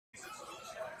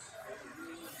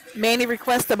Manny,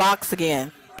 request the box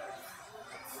again.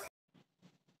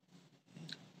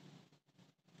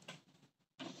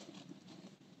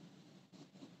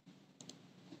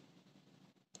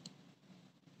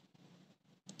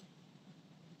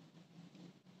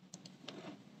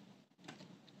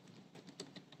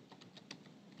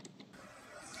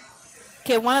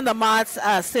 Can one of the mods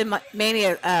send Manny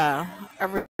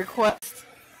a request?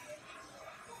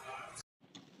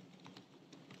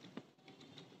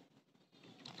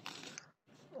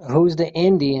 Who's the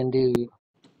Indian dude?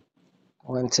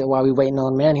 Until while we waiting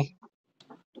on Manny.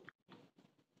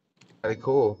 Very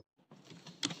cool.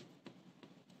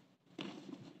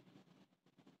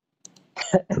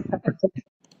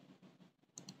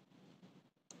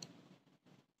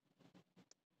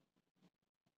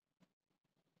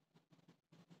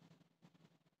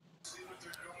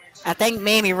 I think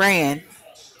Manny ran.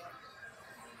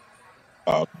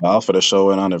 Off for the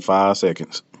show in under 5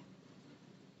 seconds.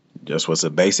 Just was a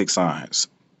basic science.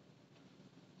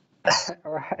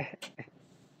 Right.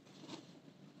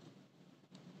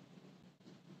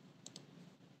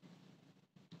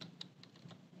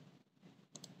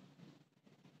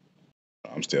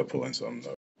 I'm still pulling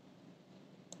something up.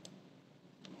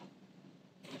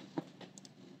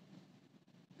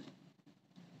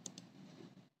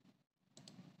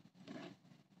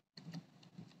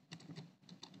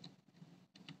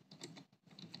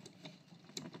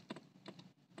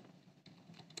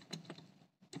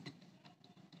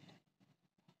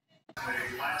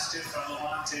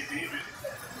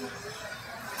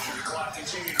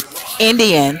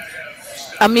 Indian,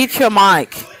 unmute your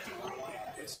mic.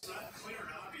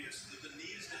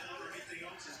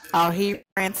 Oh, he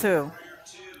ran too.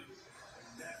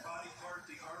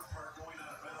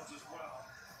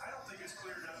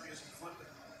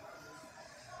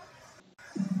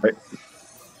 Right.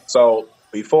 So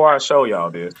before I show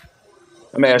y'all this,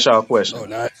 let me ask y'all a Oh, question.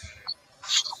 nice.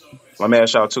 Let me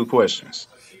ask y'all two questions.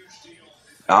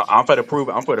 I'm for to prove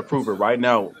it. I'm for to prove it right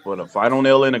now for the final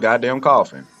nail in the goddamn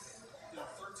coffin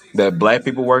that black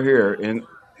people were here in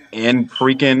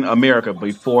freaking America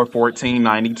before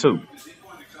 1492.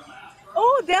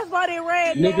 Oh, that's why they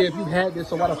ran Nigga, that. if you had this,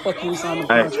 so why the fuck you ain't sign them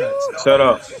Hey, contracts? shut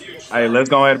up. Hey, let's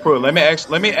go ahead and prove it. Let me ask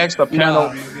the Nah,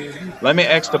 panel. nigga. If you, Let me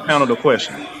ask the panel the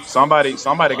question. Somebody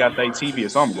got their TV or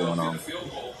something going on.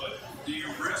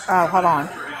 Oh, hold on.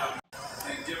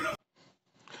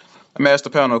 Let me ask the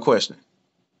panel a question.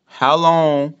 How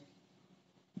long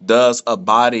does a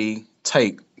body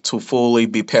take to fully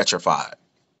be petrified?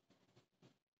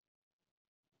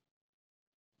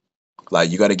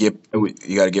 Like you got to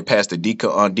get past the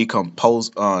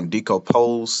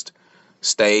decomposed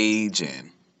stage,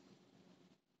 and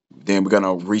then we're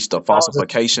gonna reach the Thousand,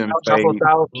 falsification Couple phase.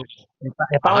 thousand, if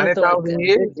a I was to hundred throw a thousand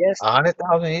years, good guess,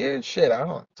 100,000 years. Shit, I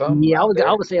don't something yeah, out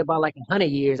I there. would say about like 100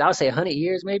 years. I would say 100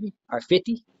 years maybe or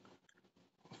 50.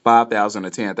 5,000 to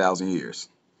 10,000 years.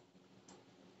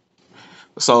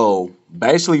 So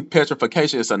basically,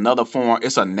 petrification is another form.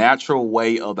 It's a natural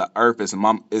way of the Earth.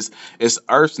 It's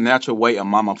Earth's natural way of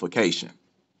mummification.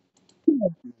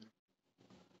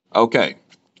 Okay,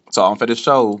 so I'm for the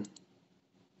show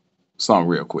something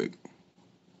real quick.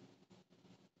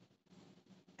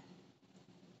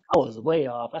 I was way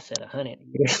off. I said 100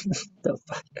 years. The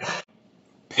fuck?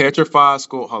 Petrified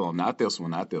school. Hold on, not this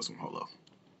one. Not this one. Hold on,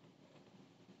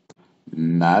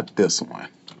 not this one.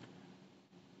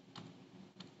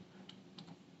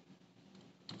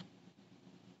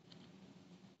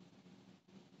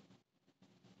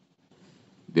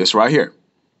 This right here.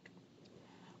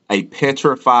 A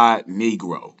petrified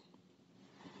Negro.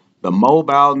 The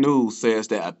Mobile News says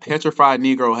that a petrified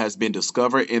Negro has been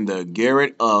discovered in the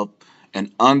garret of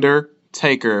an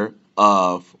undertaker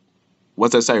of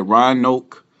what's that say,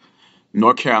 Roanoke,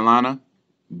 North Carolina.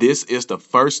 This is the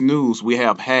first news we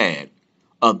have had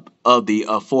of the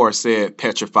aforesaid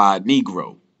petrified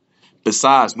Negro.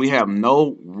 Besides, we have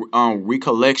no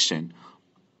recollection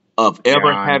of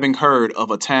ever John, having heard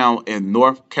of a town in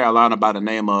North Carolina by the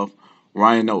name of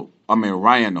Roanoke. I mean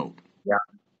Roanoke. yeah,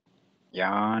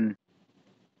 John,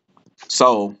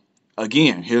 So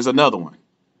again, here's another one.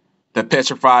 The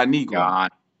petrified Negro. John.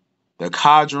 The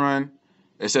Cadron.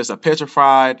 It says a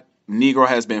petrified Negro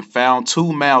has been found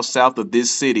 2 miles south of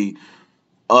this city,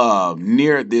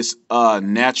 near this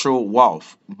natural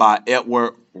wharf by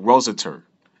Edward Rossiter.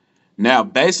 Now,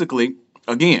 basically,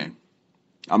 again,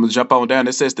 I'm gonna jump on down.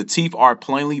 It says the teeth are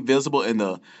plainly visible in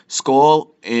the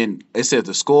skull, and it says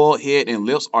the skull, head, and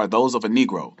lips are those of a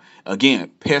Negro.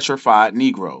 Again, petrified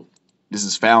Negro. This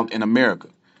is found in America.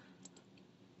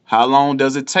 How long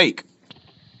does it take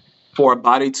for a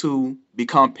body to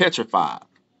become petrified?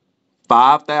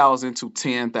 5,000 to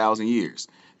 10,000 years.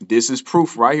 This is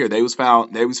proof right here. They was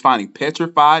finding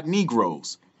petrified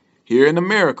Negroes here in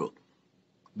America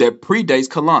that predates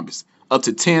Columbus up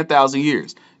to 10,000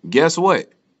 years. Guess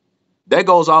what? That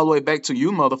goes all the way back to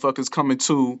you motherfuckers coming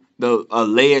to the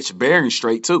alleged Bering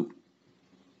Strait too.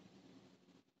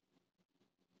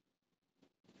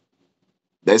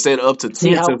 They said up to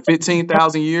See 10 how to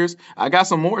 15,000 years. I got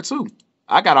some more too.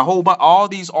 I got a whole bunch. All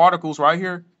these articles right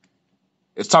here.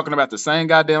 It's talking about the same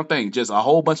goddamn thing, just a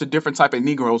whole bunch of different type of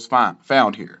Negroes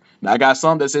found here. Now I got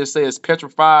some that says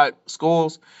petrified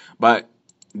skulls, but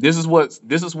this is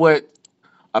what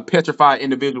a petrified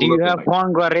Do individual you looks have like.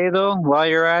 Juan Garrido while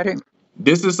you're at it?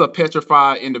 This is a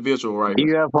petrified individual right Do here.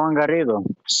 you have Juan Garrido,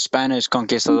 Spanish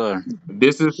conquistador?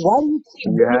 This is why do you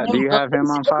keep bringing Do him you up? have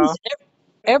him on file?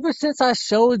 Ever since I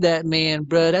showed that man,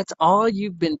 bro, that's all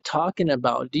you've been talking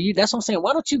about. That's what I'm saying.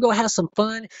 Why don't you go have some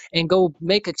fun and go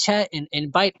make a chat and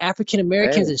invite African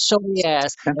Hey, Americans and show their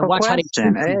ass and simple watch how they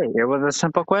question. treat Hey, you? it was a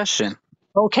simple question.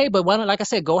 Okay, but why don't, like I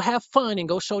said, go have fun and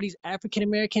go show these African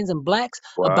Americans and blacks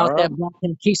about Well, that black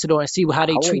conquistador and see how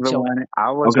they treat you.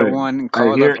 I was the okay. one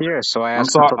Hey, called up here. here, so I I'm asked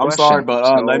sorry. simple I'm sorry, question. but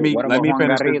So let me what let about me Juan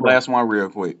finish this Garrido? last one real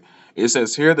quick. It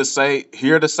says here to say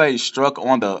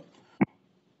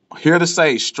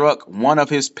struck one of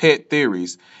his pet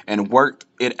theories and worked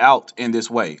it out in this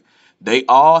way. They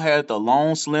all had the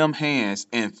long, slim hands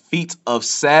and feet of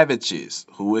savages.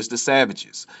 Who is the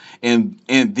savages? And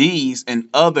these and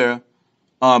other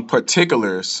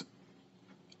particulars.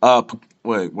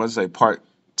 Wait, what does it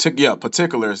say?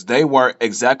 Particulars. They were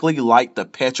exactly like the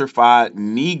petrified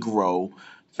Negro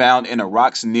found in the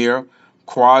rocks near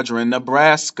Quadron,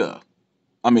 Nebraska.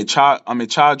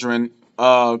 Chadron,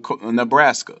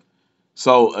 Nebraska.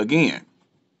 So again,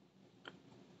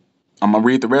 I'm gonna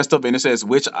read the rest of it, and it says,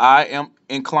 which I am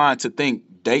inclined to think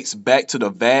dates back to the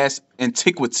vast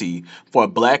antiquity for a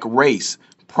black race,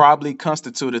 probably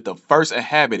constituted the first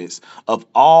inhabitants of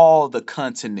all the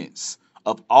continents.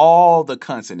 Of all the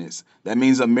continents, that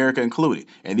means America included.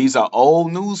 And these are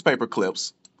old newspaper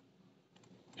clips.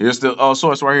 Here's the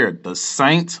source right here: the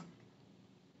Saint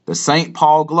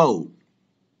Paul Globe,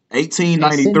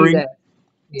 Hey, send me 1893, that.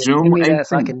 Yeah, send June me that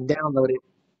so I 18th. can download it.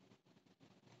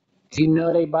 Do you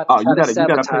know they about to Oh, try to you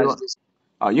gotta pay. sabotage this?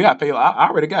 Oh, you gotta pay. I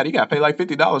already got it. You gotta pay like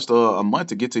 $50 to a month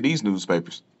to get to these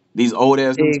newspapers. These old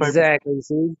ass newspapers. Exactly.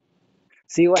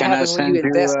 See what Can I happens when you send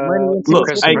invest money you into Look,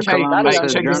 this hey, Christopher information. A lot of hey, y'all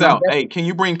Columbus's need check to this be journal? out. investing. Hey, can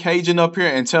you bring Cajun up here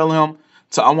and tell him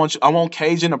to I want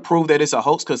Cajun to prove that it's a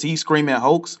hoax because he's screaming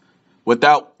hoax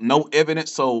without no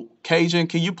evidence. So Cajun,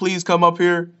 can you please come up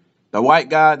here? The white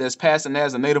guy that's passing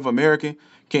as a Native American,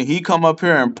 can he come up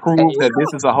here and Hey, prove that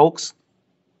this is a hoax?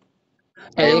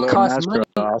 Hey, it Lord costs Master, money.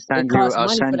 It costs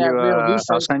money for that real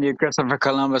I'll research. send you Christopher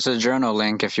Columbus's journal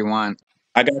link if you want.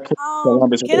 I got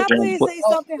Columbus Can right I there. please What? say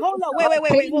Oh, something? Hold up, the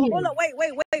wait, hold Arcadian. up,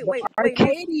 The listen,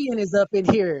 Arcadian is up in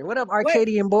here. What up, wait,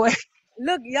 Arcadian boy?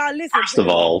 look, y'all, listen. First of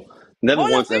all, never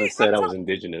Hold up, once ever wait, I'm said I was talking.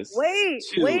 indigenous. Wait,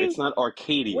 Two, wait, it's not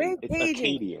Arcadian, wait, it's Cajun,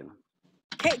 Acadian.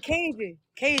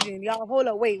 Cajun, y'all, hold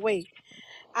up, wait.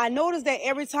 I noticed that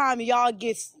every time y'all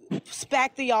get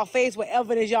spacked in y'all face with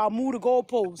evidence, y'all move the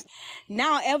goalposts.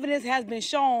 Now evidence has been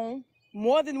shown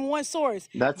more than one source.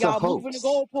 That's a Y'all moving the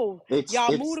hoax. goalposts. It's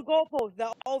Y'all move it's the goalposts.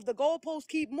 The goalposts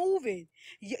keep moving.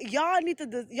 Y'all need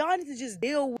to just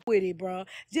deal with it, bro.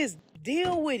 Just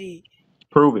deal with it.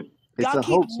 Prove it. it's Y'all a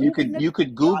keep hoax. moving You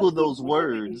could y'all Google keep those moving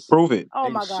it. words Prove it. Oh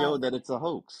and my show God. that it's a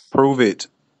hoax. Prove it.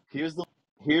 Here's the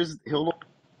here's hold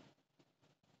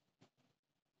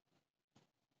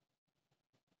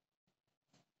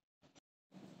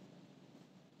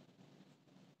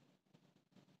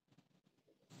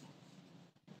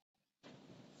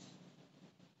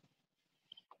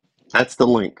That's the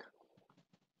link.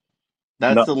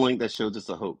 That's No. the link that shows it's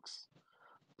a hoax.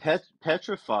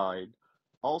 Petrified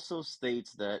also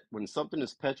states that when something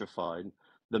is petrified,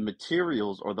 the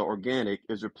materials or the organic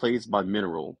is replaced by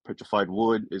mineral. Petrified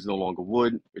wood is no longer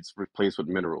wood, it's replaced with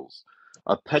minerals.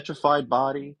 A petrified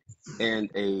body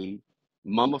and a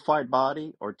mummified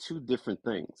body are two different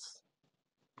things.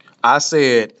 I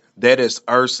said that is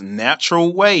Earth's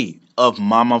natural way of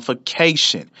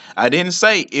mummification. I didn't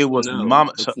say it was No,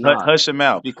 mama. it's not. Hush your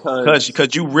mouth, Because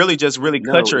cause you really just really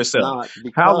cut no, it's yourself. not.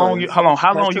 How long you? Because Hold on.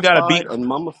 How long you gotta be petrified and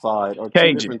mummified are two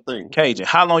Cajun? different things. Cajun.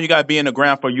 How long you gotta be in the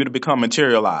ground for you to become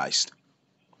materialized?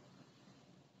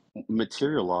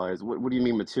 Materialize. What do you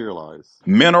mean materialize?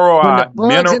 When the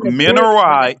bugs in the dirt,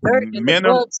 when the dirt and the Mineral,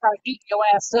 bugs start eating your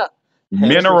ass up.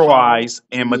 Petrified, mineralize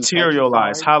you and mean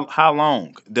materialize. petrified? How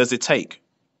long does it take?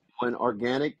 When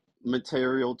organic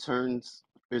material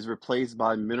is replaced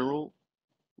by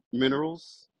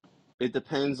minerals, It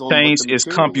depends on what Change the is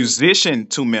material is. composition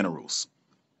to minerals,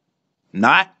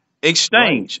 not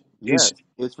Right. exchange. It's Yes.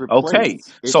 It's okay.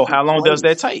 replaced. So It's how long does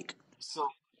that replaced. take? So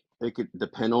it could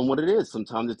depend on what it is.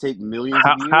 Sometimes it takes millions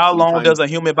of years, How long does sometimes a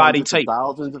human body hundreds of take?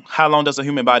 thousands of How long does a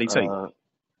human body take?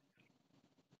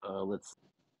 uh let's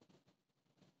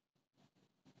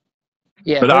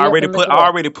Yeah, Because hurry up and look it I up.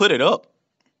 already put it up.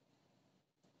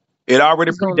 It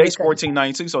already He's gonna predates look at.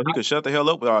 1492, so he could shut the hell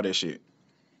up with all that shit.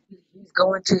 He's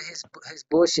going to his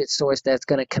bullshit source that's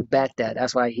gonna combat that.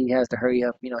 That's why he has to hurry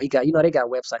up. He got they got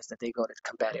websites that they go to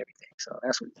combat everything. So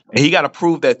that's what he's doing. And he got to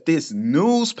prove that this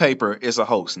newspaper is a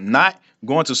hoax, not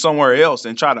going to somewhere else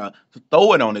and try to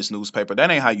throw it on this newspaper.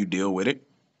 That ain't how you deal with it.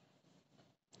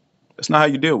 That's not how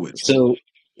you deal with it.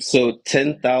 so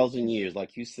 10,000 years,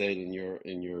 like you said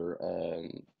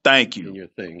Thank in you. your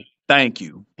thing. Thank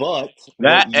you. But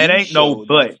what That it you ain't no showed,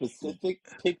 that but, specific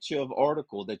picture of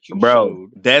article that you bro.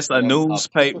 showed, That's a that a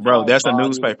newspaper, bro. petrified That's a body.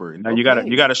 newspaper. Now you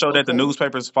Okay, gotta show that the okay.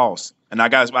 newspaper is false. And I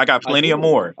got I plenty of did.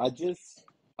 more.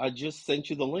 I just sent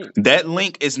you the link. That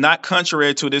link is not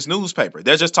contrary to this newspaper.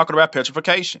 They're just talking about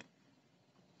petrification,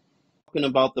 Talking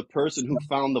about the person who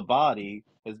found the body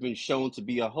has been shown to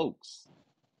be a hoax.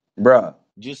 bruh.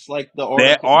 Just like the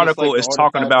That article is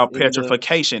talking artifacts about in the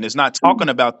petrification. It's not talking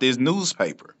about this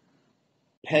newspaper.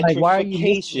 Like, why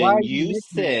petrification. are you You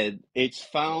listening? said it's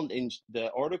found in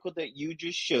the article that you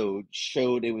just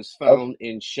showed it was found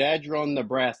in Shadron,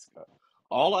 Nebraska.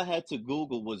 All I had to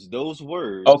Google was those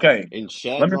words Okay, in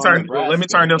let me Shadron,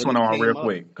 turn Nebraska, this and one it on real came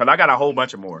up. quick because I got a whole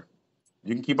bunch of more.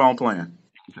 You can keep on playing.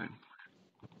 Okay.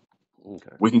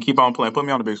 Okay. We can keep on playing. Put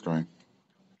me on the big screen.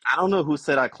 I don't know who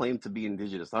said I claimed to be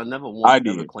indigenous. I never I once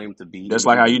ever did. claimed to be Just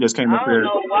like how you indigenous. just came I up don't here.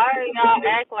 know why y'all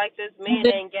act like this man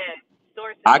ain't got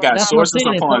sources I on got That's top what I'm of sources saying.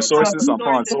 upon on top sources of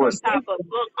upon sources on sources. top of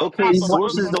books on Okay, top Then of why,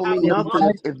 books sources on don't top mean of then nothing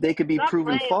why, books. if they could be Stop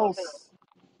proven playing with him. false.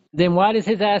 then why does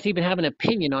his ass even have an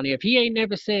opinion on it? If he ain't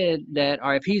never said that,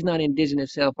 or if he's not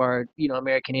indigenous himself, or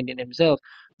American Indian himself,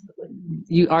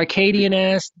 you Arcadian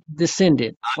ass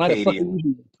descendant. Why the fuck are Acadian. you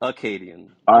here?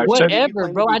 Acadian. All right, check Did you Whatever,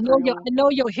 claim to bro. be I Creole? know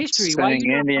your history. Why Saying you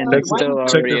not Indian proud? check is Why this still you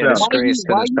check already this a out. disgrace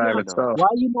to this No, tribe no. itself.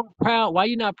 why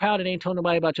you not proud that ain't told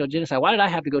nobody about your genocide? Why did I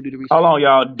have to go do the Hold research? on,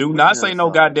 y'all. Do What not say no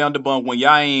genocide? goddamn debunk when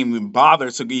y'all ain't even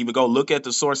bother to even go look at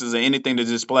the sources or anything to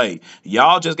display.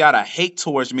 Y'all just got a hate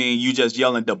towards me and you just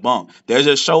yelling debunk. That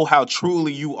just show how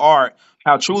truly you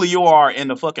are in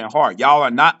the fucking heart. Y'all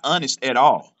are not honest at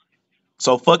all.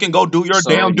 So fucking go do your So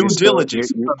damn you due still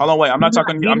diligence. Hold on, wait. He I'm not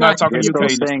not talking you're to you, still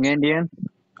Cajun. saying Indian?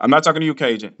 I'm not talking to you,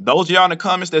 Cajun. Those of y'all in the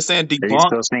comments that saying Are you debunk.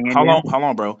 still saying Indian? Hold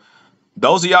on, bro.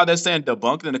 Those of y'all that saying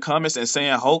debunked in the comments and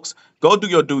saying hoax, go do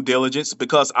your due diligence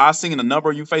because I seen a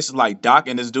number of you faces like Doc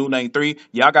and this dude named Three.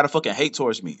 Y'all got to fucking hate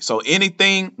towards me. So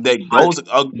anything that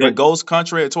But goes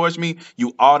contrary towards me,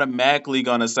 you automatically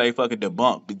gonna say fucking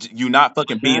debunk. But you not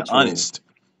fucking being natural. honest.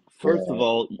 First of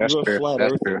all, That's you're a true. flat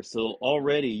That's true. earther, so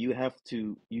already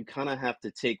you kind of have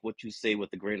to take what you say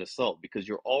with a grain of salt because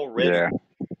Yeah.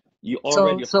 you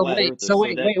so already a so flat wait earther. so So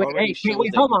wait that wait wait already hey shows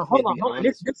wait that hold you on hold can't on be hold on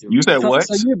honest with your You said research. what?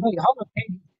 you're wait hold on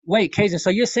wait Cajun, so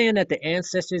you're saying that the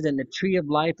ancestors and the tree of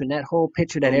life and that whole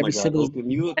picture that Oh my every God, civilization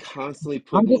Opium, you are constantly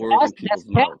I'm putting just words in asking, that's people's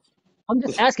cap. mouth. I'm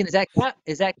just asking, is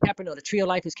that cap or no? The tree of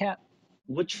life is cap?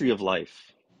 What tree of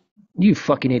life? You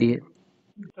fucking idiot.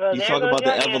 Well, You there talk goes about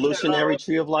your the answer, evolutionary O.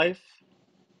 tree of life?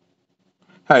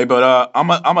 Hey, but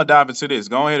I'm gonna dive into this.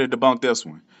 Go ahead and debunk this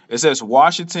one. It says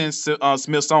Washington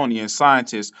Smithsonian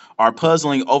scientists are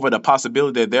puzzling over the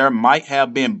possibility that there might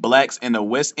have been blacks in the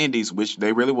West Indies, which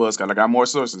they really was, because I got more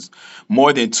sources,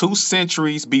 more than 2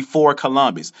 centuries before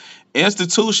Columbus.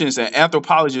 Institutions and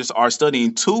anthropologists are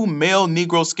studying two male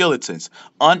Negro skeletons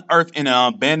unearthed in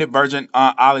an abandoned Virgin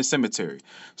Island cemetery.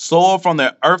 Soil from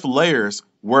the earth layers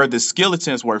where the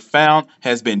skeletons were found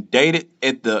has been dated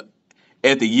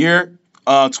at the year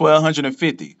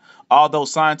 1250. Although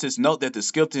scientists note that the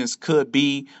skeletons could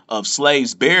be of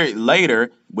slaves buried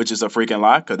later, which is a freaking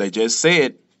lie because they just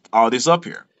said all this up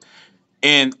here.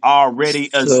 And already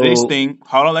So, existing,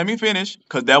 hold on, let me finish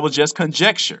because that was just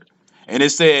conjecture. And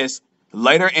it says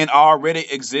later in already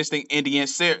existing Indian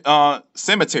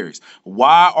cemeteries.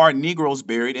 Why are Negroes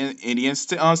buried in Indian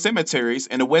cemeteries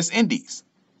in the West Indies?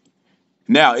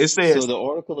 Now it so says the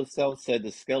article itself said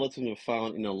the skeletons were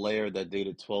found in a layer that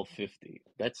dated 1250.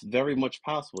 That's very much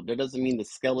possible. That doesn't mean the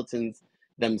skeletons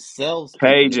themselves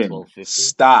came from the Cajun,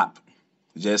 1250. stop.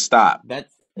 Just stop.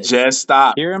 That's Just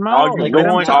stop. Hear him out. like Let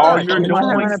him All talk. you're He might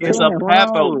have doing an is a opinion. Who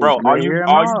patho, knows? bro. Hear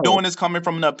him All you out. doing is coming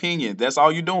from an opinion. That's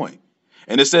all you're doing.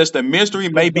 And it says the mystery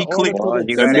may the be clear. article Well,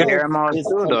 you The gotta mi- hear itself him out is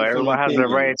too, though. coming from Everyone has the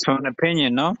right opinion. to an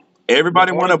opinion, no? The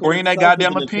Everybody want to article bring that itself is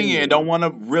goddamn an opinion and don't opinion. want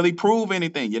to really prove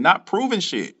anything. You're not proving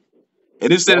shit.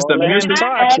 And it says Well, the let Can him mission. I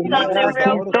talk. add He Let me might something ask have the real?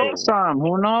 some show article. some.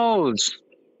 Who knows?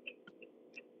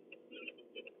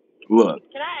 Look,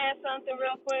 Can I add something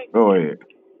real quick? go ahead.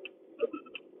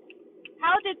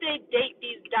 How did they date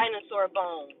these dinosaur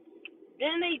bones?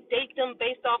 Didn't they date them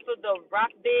based off of the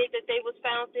rock bed that they was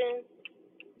found in?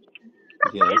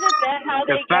 Isn't Yes. that how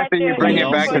The they fact got that you their And bring they it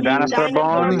name back for also to these dinosaur use dinosaur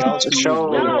bones they also bones? use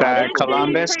shows No, that wood.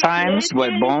 Columbus times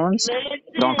with bones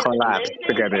don't collapse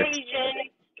together.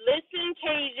 Listen,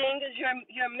 Cajun, because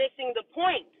you're missing the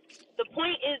point. The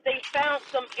point is they found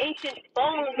some ancient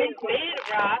bones in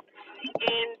bedrock,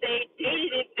 and they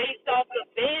dated it based off the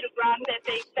bedrock that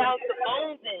they found the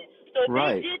bones in. So if they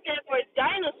Right. did that for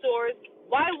dinosaurs,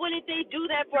 why wouldn't they do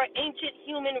that for ancient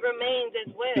human remains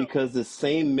as well? Because the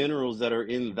same minerals that are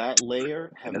in that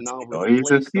layer have That's now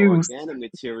his replaced the excuse. organic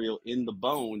material in the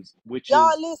bones, which Y'all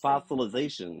is listen.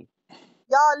 fossilization.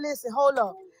 Y'all listen, hold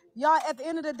up. Y'all, at the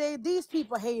end of the day, these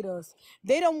people hate us.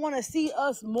 They don't want to see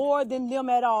us more than them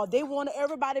at all. They want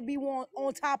everybody to be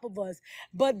on top of us.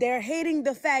 But they're hating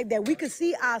the fact that we could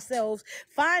see ourselves,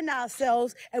 find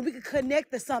ourselves, and we could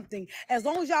connect to something. As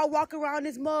long as y'all walk around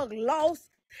this mug lost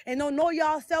and don't know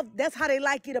y'all self, that's how they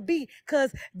like you to be,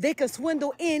 because they can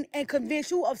swindle in and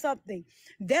convince you of something.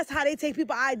 That's how they take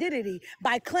people's identity,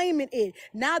 by claiming it.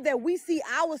 Now that we see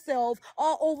ourselves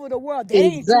all over the world, that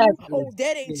ain't you. Exactly. Oh,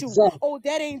 that ain't you. Exactly. Oh,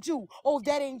 that ain't you. Oh,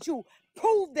 that ain't you.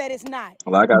 Prove that it's not.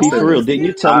 Like I Be said, for All real. these Didn't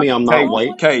you tell feelings, me I'm not all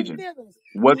white? of these Cajun. feelings.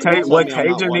 Didn't you All tell of What me these I'm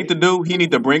not Cajun need white? to feelings. do? He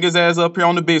need to bring his ass up here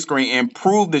on the big screen and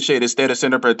prove the shit instead of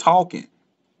sitting up here talking.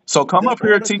 So come The up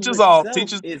here, teach article us all, itself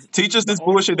is teach us the this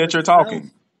bullshit article that you're itself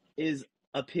talking. is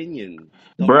opinion.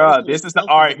 The Bruh, article this is the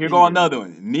itself all is right. Here go opinion. another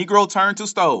one. Negro turned to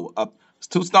stone.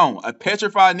 To stone. A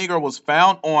petrified Negro was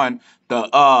found on the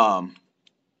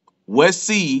West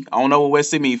Sea. I don't know what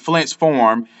West Sea means. Flint's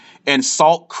Farm in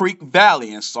Salt Creek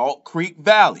Valley.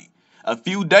 A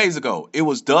few days ago, it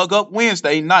was dug up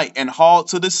Wednesday night and hauled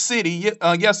to the city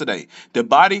yesterday. The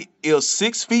body is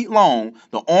 6 feet long.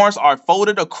 The arms are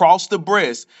folded across the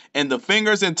breast, and the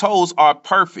fingers and toes are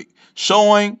perfect,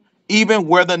 showing even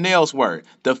where the nails were.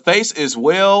 The face is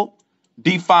well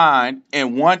defined,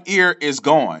 and one ear is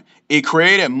gone. It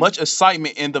created much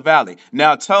excitement in the valley.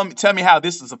 Now tell me how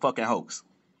this is a fucking hoax.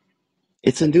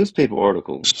 It's a newspaper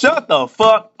article. Shut the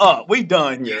fuck up. We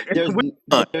done here. There's We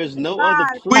done. there's no other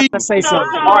Guys, proof. We to say So,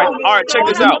 something. all right. guys, All right. Check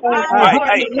this out. guys, Hold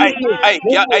on. Listen,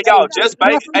 Y'all. listen.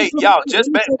 Can I finish real quick?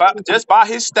 Let me say something. Just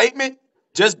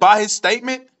by his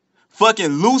statement. Fucking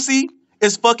Lucy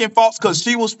is fucking false because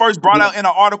she was first brought Yeah. out in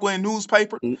an article in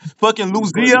newspaper. Fucking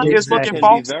But Lucia is Lucy fucking can Exactly.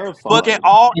 be false. Hold Fucking verified.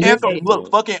 all on. Listen look. to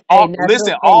it. Fucking Hey, all natural.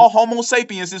 listen. Hey, All Homo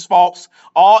sapiens is false.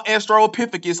 All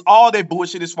Australopithecus. All that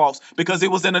bullshit is false because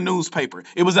it was in a newspaper.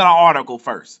 It was in an article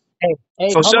first. hey,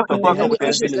 So hold shut on. the But And they fuck up let have me with add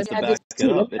that shit. this. Let evidence me to add back this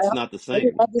it too. up. It's not the Let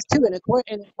me same. add this too.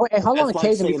 And hold It's on,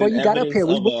 like Cajun. saying Before an you got up here, evidence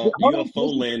of a hold on.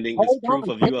 UFO landing is Hold proof on,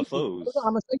 of Cajun. Hold on. UFOs.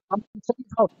 I'm gonna tell you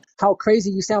how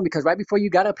crazy you sound, because right before you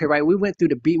got up here, right, we went to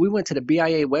the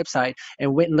BIA website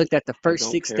and went and looked at the I first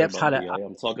don't 6 care steps how about to BIA.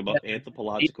 I'm talking about that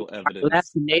anthropological evidence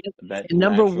Alaskan Native. that And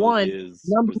natural is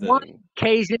number one, presenting.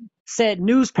 Cajun said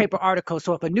newspaper article.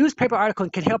 So if a newspaper article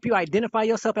can help you identify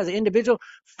yourself as an individual,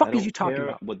 I fuck is you don't talking care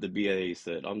about? what the BIA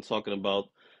said. I'm talking about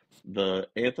the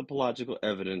anthropological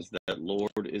evidence that Lord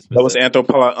is possessing.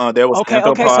 There was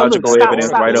Okay, so look, anthropological That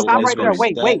evidence right up article stop on the has right been there.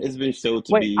 screen. Wait. that has been shown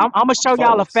to Wait, be I'm gonna show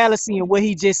y'all a false. fallacy in what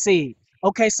he just said.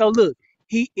 Okay, so look,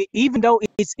 even though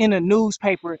it's in a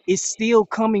newspaper, it's still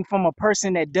coming from a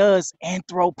person that does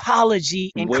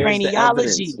anthropology and Where's the craniology.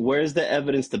 evidence? Where's the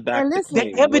evidence to back and the The listen,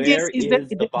 claim? evidence Where is is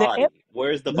the body?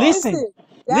 Where's the body? listen,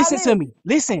 listen, listen to Dallas. me.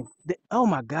 Listen. Oh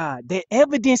my God, the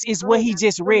evidence is Go what ahead, he Dallas.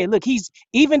 just Go ahead. read. Look,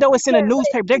 even though it's in a Said, wait,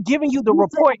 newspaper, they're giving you the he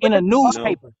said, report in a where's the body?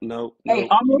 No, newspaper. no, Hey,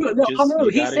 no.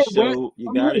 Amarul, he said,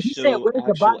 You Amarul, gotta he said, show where's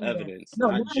the actual body at? evidence, No,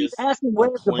 now not he's just asking, a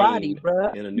where's the body, claim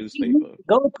bruh? in a You keep moving newspaper.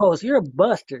 the goalposts. You're a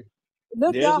buster.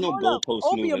 Look, There's y'all, no hold up.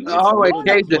 goalpost Opium, moving. No, It's listen, hold on, literally hold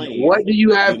the up. Cajun. claim. What do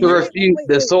you You have to make it. refute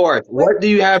the source? Wait. What do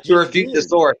you I have to just refute the did.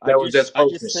 source that was just I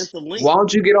just posted? sent the link. Why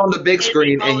don't you get on the big Is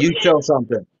it screen and you show Moses?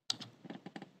 something?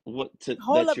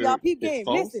 Hold That up, y'all. you're Peep it's game.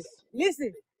 Listen, false?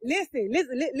 listen,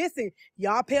 listen.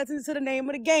 Y'all pay attention to the name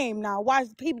of the game now. Watch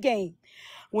the peep game.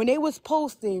 When they was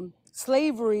posting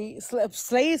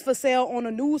slaves for sale on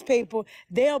a newspaper,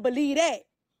 they'll believe that.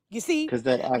 You see, Because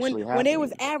that when actually when they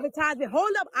was happened. advertising,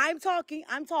 hold up, I'm talking.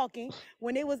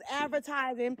 When they was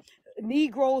advertising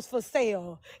Negroes for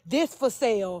sale, this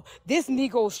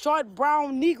Negro, short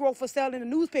brown Negro for sale in the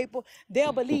newspaper,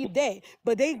 they'll believe that.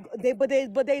 But they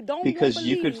don't won't Because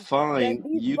believe that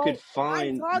these you could both.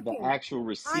 I'm find the talking. actual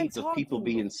I'm receipts of people talking.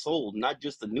 being sold, not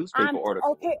just the newspaper I'm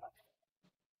article. okay.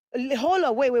 Hold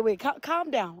up, wait.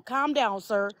 Calm down,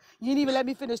 sir. You didn't even let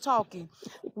me finish talking.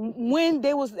 When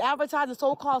they was advertising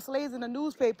so-called slaves in the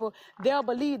newspaper, they'll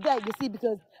believe that, you see,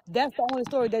 because that's the only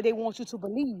story that they want you to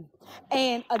believe.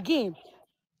 And again,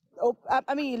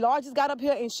 I mean, Large just got up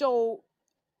here and showed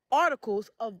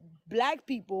articles of black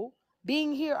people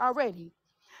being here already.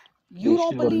 You They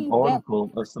don't showed an believe that.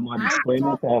 article of somebody I'm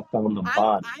claiming talking. to have found a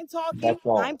body. I'm talking. That's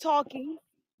all. I'm talking.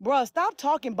 Bruh, stop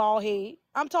talking, bald head.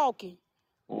 I'm talking.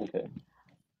 Okay.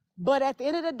 But at the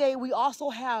end of the day, we also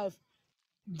have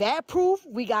that proof.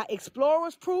 We got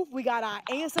explorers proof. We got our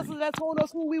ancestors that told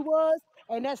us who we was,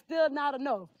 and that's still not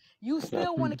enough. You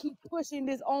still want to keep pushing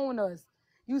this on us.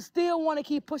 You still want to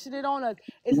keep pushing it on us.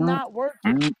 It's Mm, not working.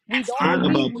 mm. We It's don't not agree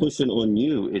about with pushing on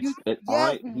you. you.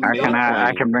 Yes, He we made a don't.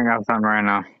 I can claim. bring up some right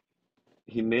now.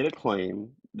 He made a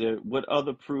claim. What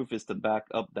other proof is to back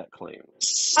up that claim?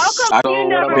 How come I, you So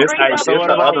what never about this, bring hey, up so this what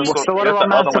the about other, Mansa so so what this about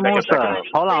the Musa? other Mansa one they can take Musa? out.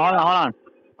 Everybody Hold on, bring hold on, up hold on.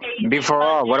 Acadian Before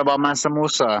all, what legend, about Mansa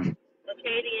Musa?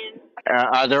 Acadian.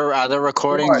 Are there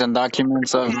recordings Source. and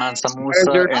documents of Okay. Mansa Where's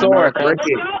Musa your in source, America? But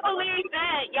Ricky? y'all believe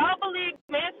that. Y'all believe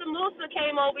Mansa Musa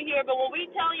came over here, but when we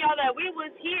tell y'all that we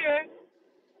was here,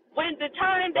 when the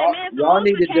time that Mansa Y'all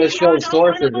need Musa to came, just show y'all don't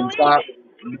want to sources and believe stop. it.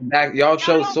 Y'all Y'all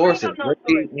show don't bring sources. up no Ricky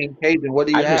sources. and Cajun, what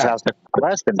do you I just have? asked a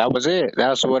question. That was it.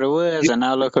 That's what it was. You, And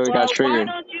now look who got Well, why triggered.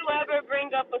 don't you ever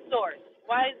bring up a source?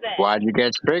 Why is that? Why'd you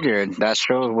get triggered? That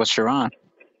shows what you're on.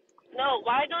 No,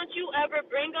 why don't you ever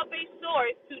bring up a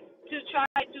source to try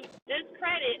to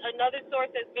discredit another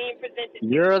source that's being presented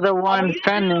to you? You're the All one you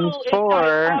do fending is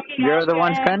start for. talking You're out the your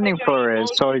one ass with fending your for it.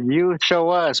 So emotions. you show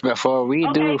us before we Okay,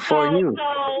 do for you. so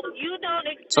you don't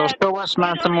So accept show us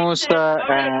Mansa Musa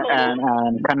articles.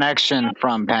 and connection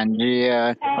from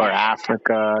Pangea or Hey,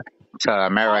 Africa to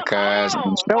Americas.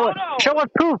 And hold on, show us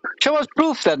proof. Show us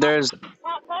proof that there's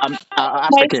hold on.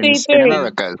 Hey Africans in C3.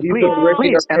 Americas. either Please,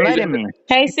 Ricky or please, enlighten Cajun. me.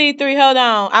 Hey C3, hold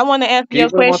on. I want to answer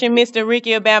your Cajun wants question, Mr.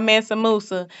 Ricky, about Mansa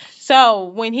Musa. So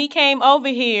when he came over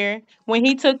here, when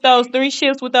he took those 3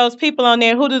 ships with those people on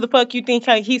there, who do the fuck you think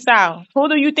he saw? Who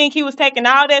do you think he was taking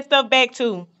all that stuff back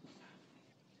to?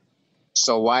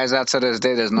 So why is that to this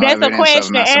day there's no That's a evidence of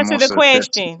question. Mansa Answer the Musa's ships?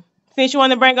 question. Since you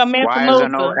want to bring up Mansa Why is there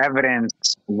no Musa. evidence?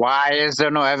 Why is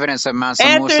there no evidence of Mansa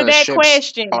Answer Musa's that ships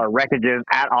question. or wreckages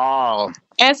at all?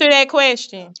 Answer that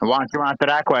question. Why don't you answer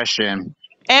that question?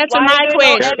 Answer Why is my there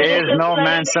no There question. evidence is of no slave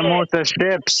Mansa ships? Musa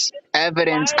ships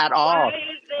evidence at Why all.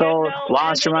 is there So no why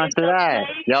don't you evidence answer of that?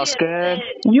 slave Y'all ships scared?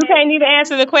 then? You Hey, can't even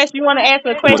answer the question. You want to why answer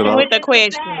a is there What no question with about a evidence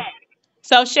of question. that?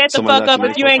 So shut the somebody fuck that's up an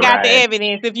if you actual ain't got the fact? Right.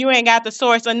 evidence, if you ain't got the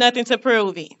source or nothing to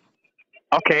prove it.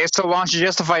 Okay, so why don't you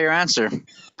justify your answer?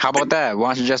 How about that? Why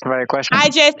don't you justify your I question?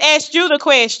 just asked you the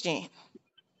question.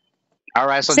 All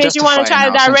right, so Since you want to justify it try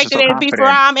to now since you're direct it so at before confident.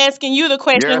 I'm asking you the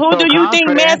question. You're Who so do you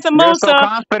think confident. Mansa You're so Musa,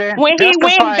 confident. when he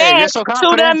went Justify it. You're back so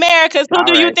to the confident. Americas, who All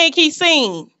do you right. think he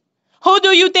seen? Who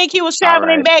do you think he was All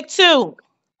traveling right. back to?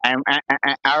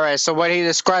 All right. So what he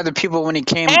described the people when he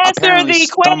came Answer apparently the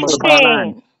stumbled upon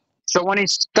land. question. So when he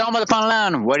stumbled upon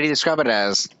land, what did he describe it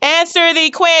as? Answer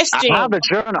the I have question. the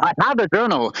journal. I have the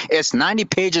journal. It's 90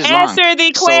 pages long. Answer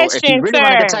the So if you question, really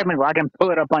want to get sir. technical, I can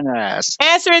pull it up on your ass.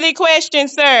 Answer the question,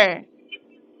 sir.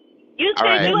 You All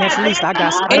said right. you had Naturalist, I Mansa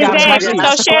got Ask I Musa me got the this. Watch question. Exactly. this. So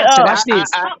Ask the shut question. up. Watch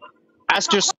this.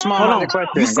 Ask your Hold small-minded on.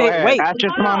 You question. Go said ahead. wait. Ask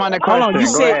your Hold on, small-minded Hold on.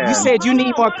 question. Go You ahead. said you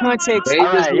need more context. They All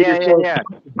just right. need to Yeah. show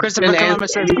Christopher and answer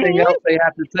Columbus says anything else they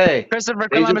have to say. Christopher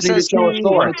They just Columbus need to says show a ski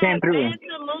you when source. he came have through.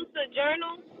 Mansa Musa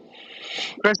journal?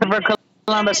 We Christopher just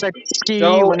Columbus said said ski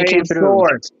Show when he a came through.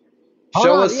 source. Hold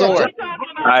Show a on. Yeah, source. we're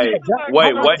talking about yeah, Hey, Christopher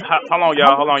wait, hold what? Columbus. Hold on,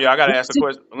 y'all. on. Hold on, y'all. I gotta Watch ask a this.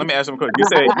 question. Let me ask him a question.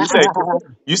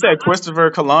 You said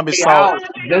Christopher Columbus Way saw. out. Trying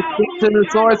to figure Just out stick to whose the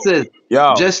journal. sources.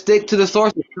 Yo, Just stick to the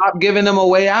sources. Stop giving them a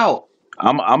way out.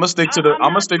 I'm gonna stick to the I'm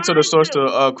I'm gonna not stick to the trying source to.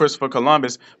 to Christopher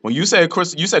Columbus. When you said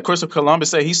Christopher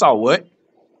Columbus said he saw what?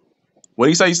 What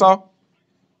did he say he saw?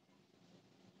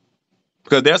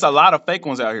 Because there's a lot of fake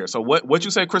ones out here. So what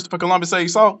you say Christopher Columbus say he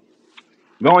saw?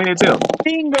 Go ahead and tell me.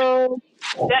 Bingo.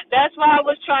 That's why I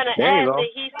was trying to There you ask go.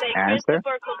 that he say Answer.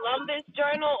 Christopher Columbus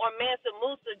journal or Mansa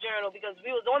Musa journal because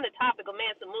we was on the topic of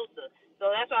Mansa Musa. So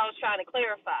that's why I was trying to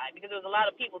clarify because there was a lot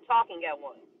of people talking at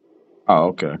once. Oh,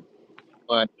 okay.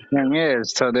 But the thing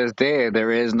is, to this day,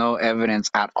 there is no evidence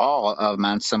at all of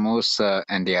Mansa Musa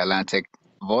and the Atlantic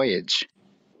voyage.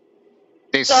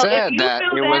 They So if said you that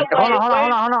feel it was. that Hold way, on, hold on,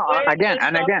 hold on, hold on. where's Again the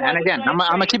and stuff again and on the again. slave I'm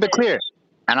gonna trade keep it then? clear.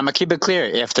 And I'm gonna keep it clear.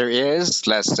 If there is,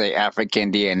 let's say,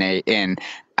 African DNA in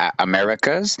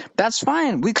Americas, that's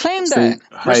fine. We claim See, that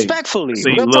hey, respectfully.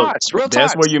 see, Real look, talks, real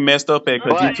that's where talks. you messed up at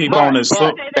because you But Okay, keep so on but this. you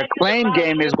but say the that you was claim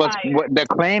game following is the fire. the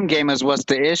claim game is what's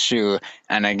the issue.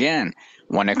 And again,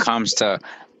 when it comes to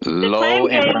The Low clan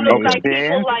gang look like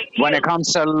people information. like When it you,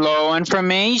 comes to low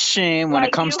information, when it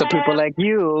like comes to people like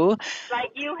you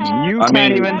have, you I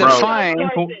can't you mean, even never bro, show define.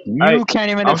 who, sources. hey, You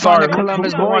can't even I'm define You sorry, the never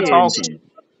who's Columbus the show one voyage. sources. talking?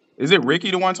 Is it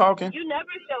Ricky the one talking? You never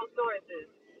show sources.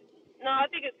 No, I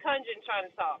think it's Kunjan trying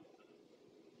to talk.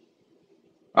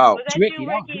 Oh, Was It's that you, Ricky.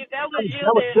 Ricky? If that was you,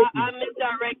 That was then Ricky. I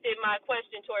misdirected my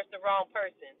question towards the wrong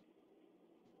person.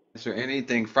 Answer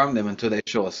anything from them until they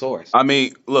show a source. I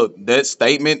mean, look, that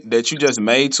statement that you just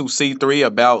made to C3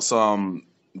 about some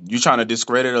you trying to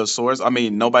discredit a source. I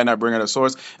mean, nobody not bringing a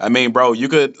source. I mean, bro, you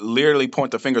could literally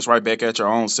point the fingers right back at your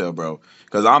own self, bro.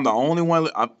 Because I'm the only one.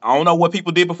 I don't know what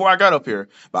people did before I got up here,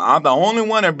 but I'm the only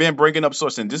one that been bringing up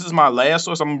source. And this is my last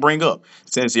source I'm gonna bring up.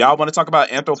 Since y'all want to talk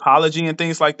about anthropology and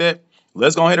things like that,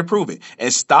 let's go ahead and prove it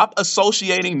and stop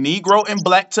associating Negro and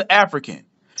Black to African.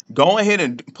 Go ahead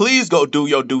and please go do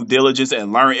your due diligence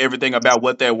and learn everything about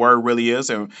what that word really is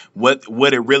and what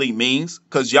it really means.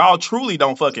 Cause y'all truly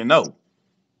don't fucking know.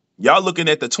 Y'all looking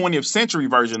at the 20th century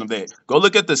version of that. Go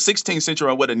look at the 16th century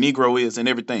of what a Negro is and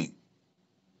everything.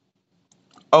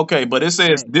 Okay, but it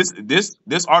says Facts.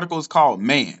 this article is called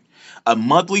Man, a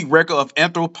monthly record of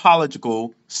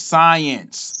anthropological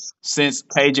science. Since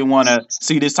Page want to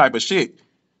see this type of shit,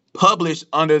 published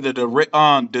under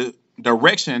the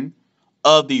direction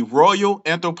of the Royal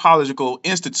Anthropological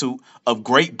Institute of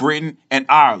Great Britain and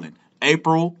Ireland,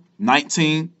 April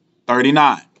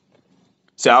 1939.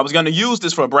 So I was going to use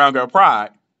this for Brown Girl Pride,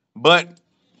 but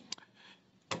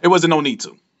it wasn't no need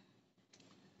to.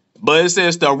 But it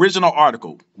says the original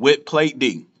article with plate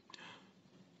D.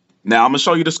 Now I'm going to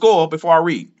show you the score before I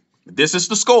read. This is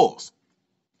the scores.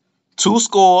 2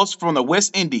 scores from the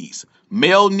West Indies.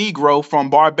 Male Negro from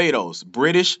Barbados,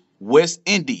 British West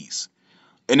Indies.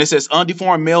 And it says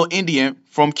undeformed male Indian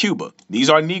from Cuba. These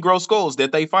are Negro skulls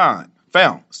that they found.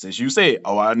 Since you said,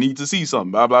 oh, I need to see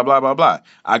something, blah, blah, blah, blah, blah.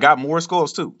 I got more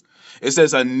skulls too. It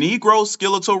says a Negro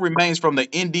skeletal remains from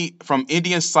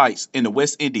Indian sites in the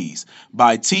West Indies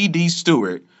by T.D.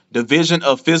 Stewart, Division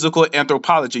of Physical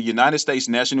Anthropology, United States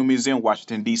National Museum,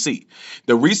 Washington, D.C.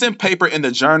 The recent paper in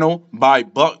the journal by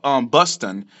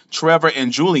Buston, Trevor,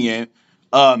 and Julian,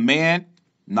 Man,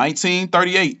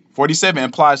 1938-47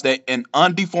 implies that an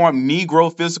undeformed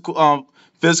Negro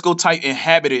physical type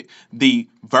inhabited the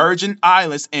Virgin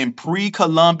Islands in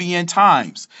pre-Columbian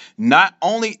times. Not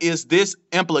only is this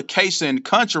implication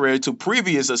contrary to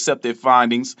previous accepted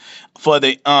findings for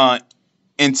the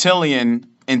Antillean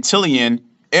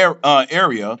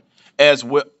area, as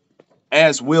well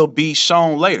as will be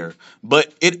shown later,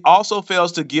 but it also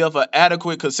fails to give an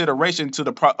adequate consideration to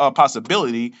the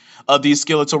possibility of these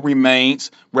skeletal remains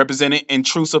representing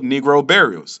intrusive Negro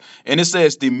burials. And it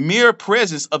says the mere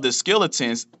presence of the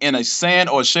skeletons in a sand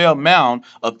or shell mound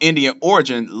of Indian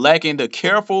origin, lacking the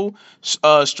careful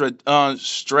I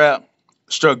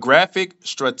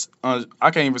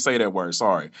can't even say that word,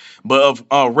 sorry, but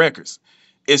of records.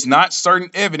 It's not certain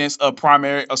evidence of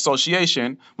primary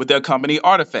association with the accompanying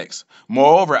artifacts.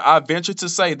 Moreover, I venture to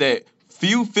say that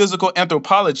few physical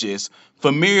anthropologists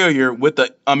familiar with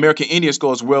the American Indian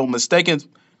skulls will mistake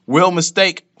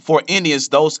for Indians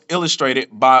those illustrated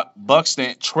by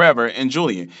Buxton, Trevor, and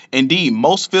Julian. Indeed,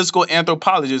 most physical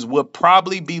anthropologists would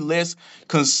probably be less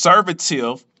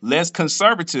conservative.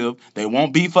 They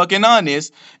won't be fucking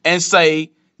honest and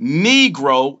say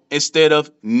Negro instead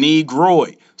of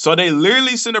Negroid. So they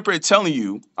literally sit up here telling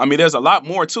you, I mean, there's a lot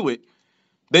more to it.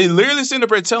 They literally sit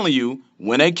up here telling you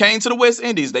when they came to the West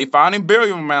Indies, they found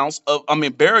burial mounds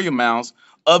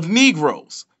of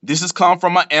Negroes. This has come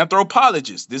from an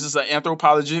anthropologist. This is an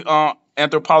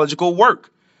anthropological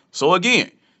work. So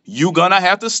again, you're gonna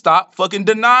have to stop fucking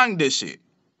denying this shit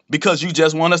because you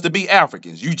just want us to be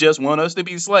Africans. You just want us to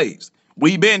be slaves.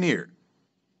 We've been here.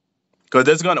 Because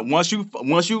that's gonna once you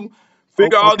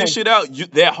figure all this Okay. shit out,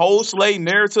 that whole slave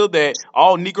narrative that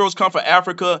all Negroes come from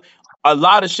Africa, a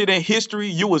lot of shit in history,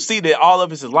 you will see that all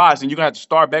of it is lies, and you're gonna have to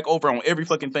start back over on every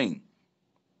fucking thing.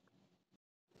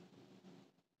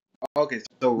 Okay,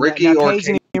 so Now, Ricky or Cajun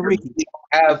Katie, and do Ricky,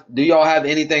 y'all have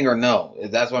anything or no?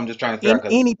 That's what I'm just trying to figure out.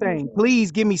 Because anything,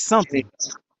 please give me any, something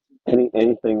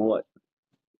Anything what?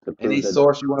 To any prove that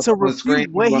source you want to to put on the screen, refute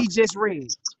you what want. he just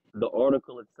read. the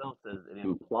article itself says it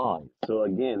implies. So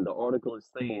again, the article is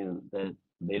saying that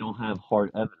they don't have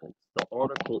hard evidence. The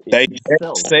article They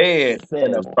itself said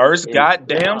in the says first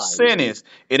goddamn implies, sentence,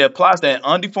 it applies that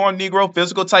an undeformed Negro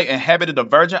physical type inhabited the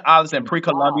Virgin Islands in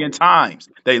pre-Columbian implies, times.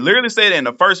 They literally said it in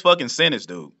the first fucking sentence,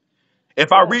 dude.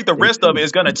 If I yeah, read the rest of it,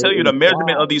 it's gonna they tell you the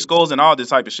measurement of these imply. skulls and all this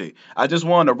type of shit. I just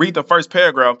wanted to read the first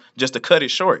paragraph just to cut it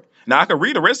short. Now I can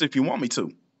read the rest if you want me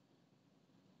to.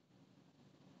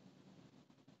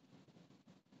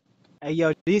 Hey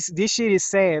yo, this shit is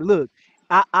sad. Look,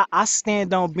 I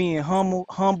stand on being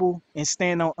humble, and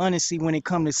stand on honesty when it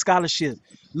comes to scholarship.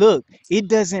 Look, it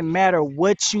doesn't matter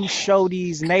what you show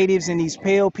these natives and these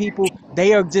pale people,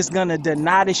 they are just gonna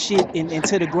deny the shit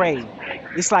into the grave.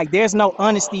 It's like there's no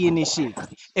honesty in this shit.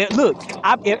 Look,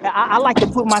 I like to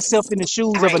put myself in the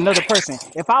shoes of another person.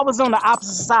 If I was on the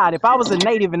opposite side, if I was a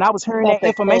native and I was hearing that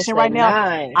Something close information to right now,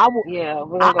 9. I would. Yeah,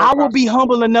 we're I, gonna go I will across be the street.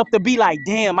 humble enough to be like,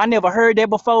 damn, I never heard that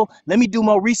before. Let me do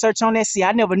more research on that. See,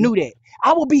 I never knew that.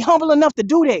 I will be humble enough to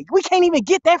do that. We can't even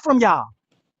get that from y'all.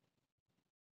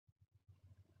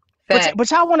 But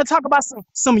Facts. y'all want to talk about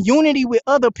some unity with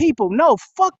other people. No,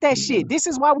 fuck that shit. This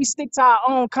is why we stick to our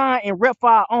own kind and rep for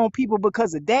our own people,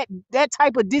 because of that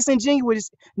type of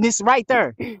disingenuousness right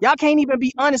there. Y'all can't even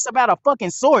be honest about a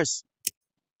fucking source.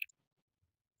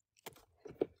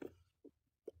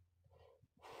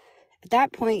 At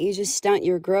that point, you just stunt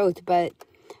your growth. But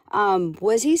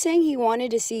was he saying he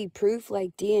wanted to see proof,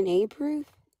 like DNA proof,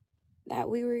 that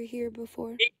we were here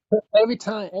before? Every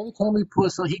time we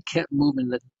put, so he kept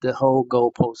moving the whole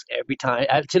goalpost every time,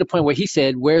 to the point where he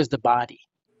said, "Where's the body?"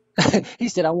 He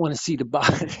said, "I want to see the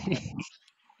body."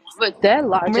 But that Man,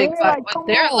 logic, like, come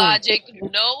on.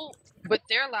 but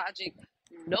their logic,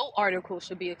 no article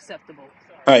should be acceptable.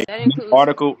 Hey, That includes.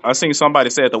 article. I seen somebody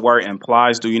said the word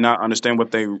implies. Do you not understand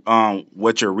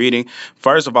what you're reading?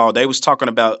 First of all, they was talking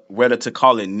about whether to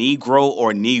call it Negro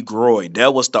or Negroid.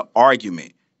 That was the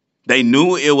argument. They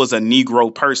knew it was a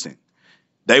Negro person.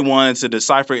 They wanted to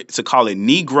decipher it to call it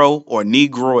Negro or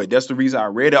Negroid. That's the reason I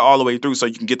read it all the way through, so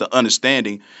you can get the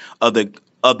understanding of the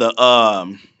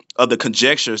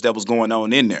conjectures that was going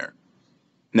on in there.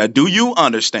 Now, do you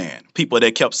understand people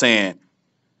that kept saying,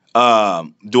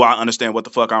 do I understand what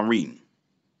the fuck I'm reading?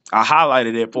 I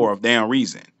highlighted it for a damn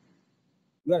reason.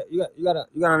 You gotta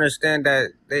understand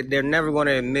that they're never going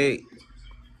to admit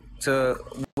to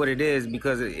what it is,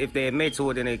 because if they admit to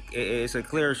it, then it's a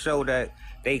clear show that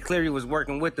they clearly was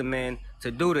working with the man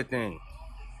to do the thing.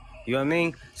 You know what I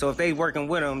mean? So if they working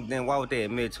with him, then why would they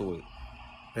admit to it?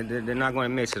 They're not going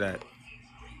to admit to that.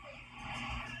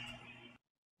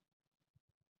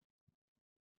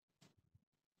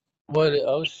 What?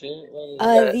 Oh shit! What is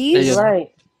that? These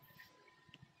Right.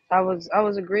 I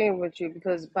was agreeing with you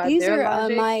because by these their are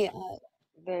logic, my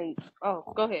then go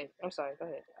ahead. I'm sorry. Go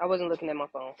ahead. I wasn't looking at my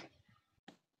phone.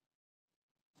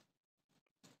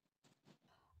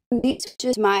 these are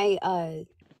just my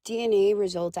DNA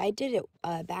results. I did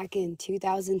it back in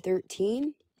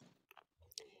 2013,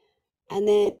 and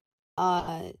then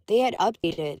they had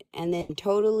updated and then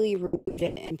totally removed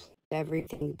it and put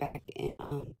everything back in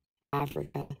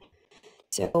Africa.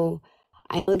 So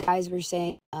I know the guys were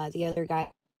saying, the other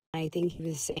guy, I think he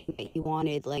was saying that he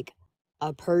wanted like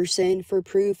a person for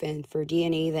proof and for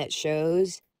DNA that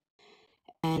shows.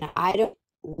 And I don't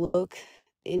look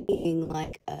anything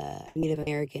like a Native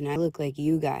American. I look like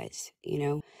you guys, you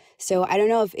know? So I don't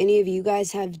know if any of you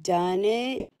guys have done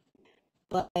it,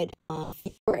 but if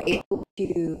you were able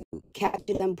to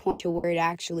capture them point to where it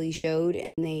actually showed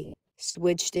and they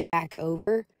switched it back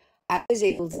over, I was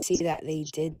able to see that they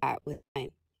did that with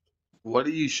mine. What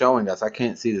are you showing us? I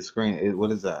can't see the screen.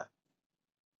 What is that?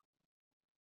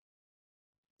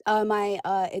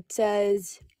 It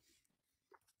says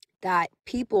that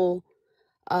people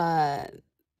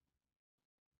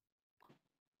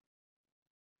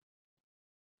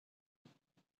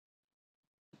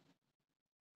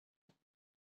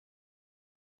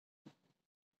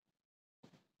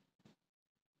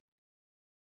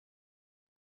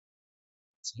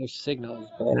Your signal is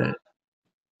bad.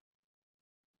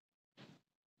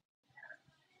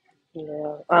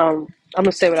 Yeah. I'm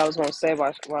gonna say what I was gonna say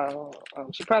while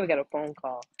she probably got a phone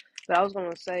call. But I was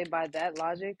gonna say by that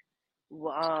logic,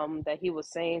 that he was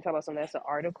saying, talk about something that's an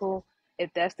article.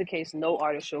 If that's the case, no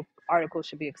article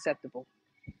should be acceptable.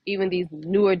 Even these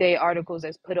newer day articles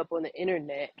that's put up on the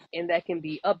internet and that can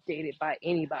be updated by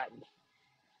anybody.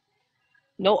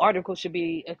 No article should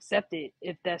be accepted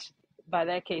if that's by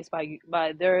that case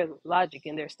by their logic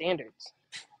and their standards.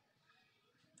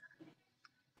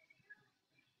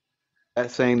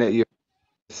 That's saying that you're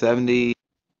 70%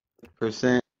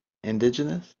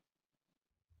 indigenous,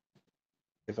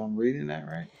 if I'm reading that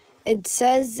right. it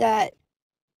says that.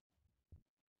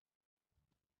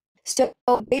 So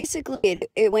basically,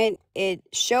 it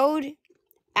showed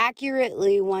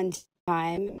accurately one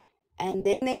time, and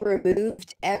then they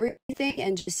removed everything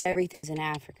and just said everything's in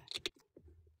Africa.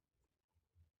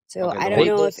 So Okay, I but don't what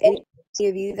know if any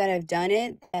of you that have done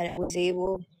it that was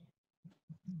able.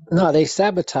 No, they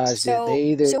sabotaged it. They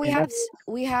either So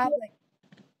we have like,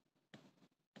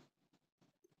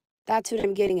 that's what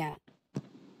I'm getting at.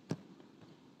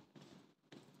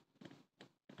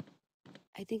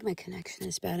 I think my connection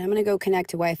is bad. I'm gonna go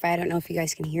connect to Wi-Fi. I don't know if you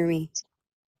guys can hear me.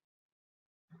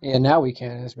 Yeah, now we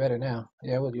can. It's better now.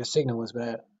 Yeah, well, your signal was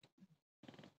bad.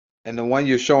 And the one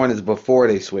you're showing is before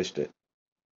they switched it.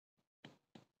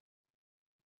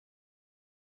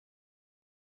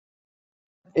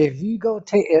 If you go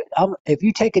take if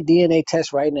you take a DNA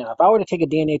test right now, if I were to take a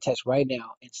DNA test right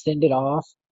now and send it off,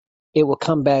 it will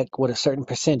come back with a certain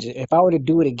percentage. If I were to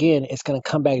do it again, it's going to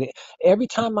come back. Every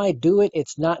time I do it,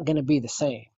 it's not going to be the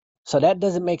same. So that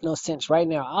doesn't make no sense right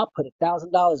now. I'll put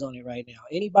 $1,000 on it right now.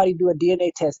 Anybody do a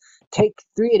DNA test, take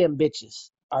 3 of them bitches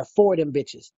or 4 of them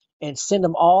bitches and send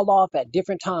them all off at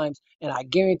different times, and I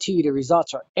guarantee you the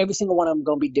results are every single one of them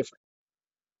going to be different.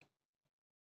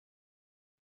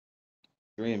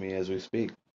 Dreamy as we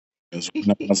speak. It's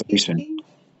randomization.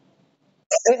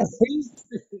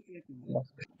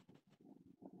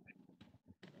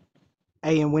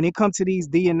 Hey, and when it comes to these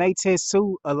DNA tests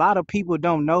too, a lot of people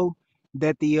don't know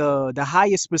that the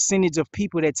highest percentage of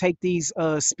people that take these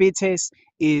spit tests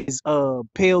is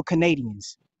pale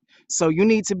Canadians. So you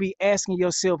need to be asking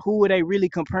yourself, who are they really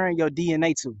comparing your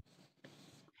DNA to?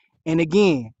 And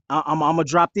again, I'm gonna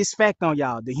drop this fact on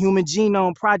y'all. The Human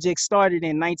Genome Project started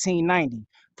in 1990.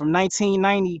 From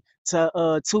 1990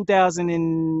 to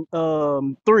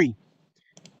 2003,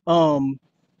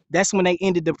 that's when they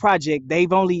ended the project.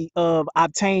 They've only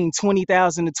obtained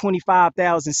 20,000 to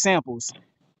 25,000 samples.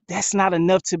 That's not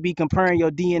enough to be comparing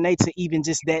your DNA to even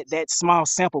just that small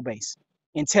sample base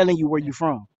and telling you where you're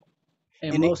from.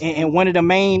 And one of the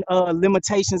main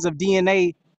limitations of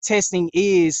DNA testing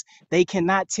is they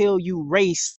cannot tell you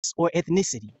race or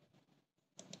ethnicity.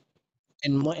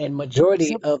 And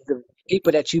majority of the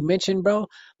people that you mentioned, bro,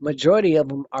 majority of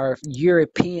them are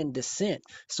European descent.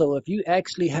 So if you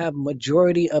actually have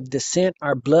majority of descent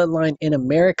or bloodline in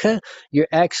America, you're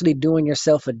actually doing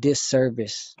yourself a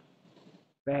disservice.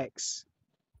 Facts.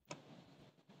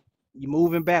 You're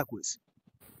moving backwards.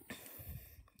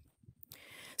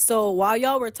 So while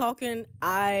y'all were talking,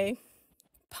 I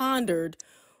pondered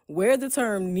where the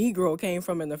term Negro came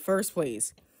from in the first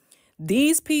place.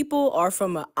 These people are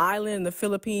from an island in the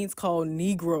Philippines called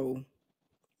Negro.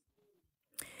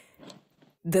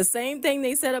 The same thing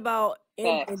they said about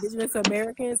indigenous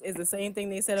Americans is the same thing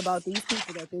they said about these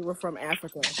people, that they were from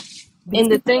Africa. These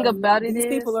And the people thing about it these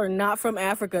people is, are not from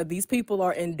Africa. These people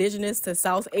are indigenous to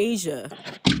South Asia.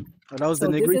 Are those the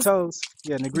So this is Negritos?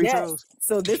 Yeah, yes. Negritos.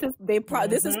 So this is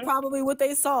this is Mhm. probably what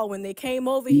they saw when they came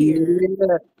over here.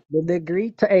 Yeah, the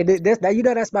degree to hey, this now you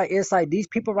know that's my insight. These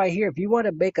people right here, if you want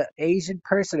to make an Asian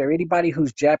person or anybody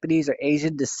who's Japanese or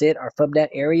Asian descent or from that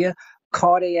area,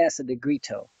 call their ass a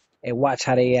Negrito and watch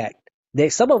how they act.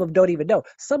 Some of them don't even know.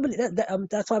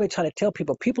 That's why I've been trying to tell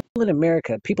people, people in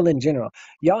America, people in general,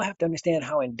 y'all have to understand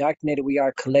how indoctrinated we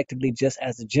are collectively, just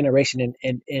as a generation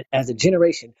and as a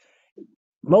generation.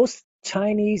 Most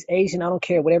Chinese, Asian, I don't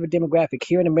care, whatever demographic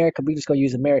here in America, we just gonna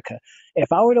use America.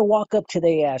 If I were to walk up to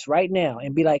their ass right now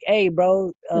and be like, "Hey,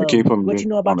 bro, Yeah, can you put what me you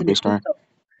know on about the the big screen? Negritos?"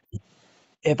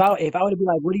 If I were to be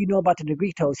like, "What do you know about the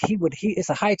Negritos?" It's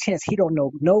a high chance he don't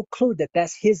know, no clue that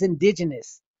that's his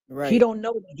indigenous. He Right. don't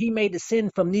know that he made the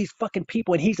sin from these fucking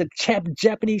people, and he's a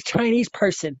Japanese Chinese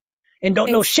person, and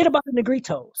don't know And shit about the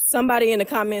Negritos. somebody in the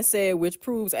comments said, which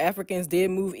proves Africans did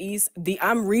move east.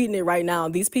 I'm reading it right now.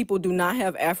 These people do not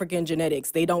have African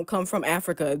genetics. They don't come from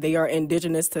Africa. They are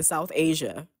indigenous to South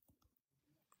Asia.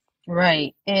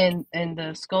 Right. And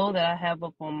the skull that I have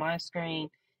up on my screen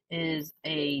is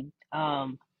a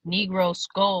Negro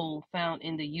skull found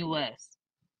in the U.S.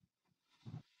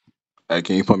 Hey,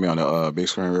 can you put me on the big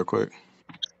screen real quick?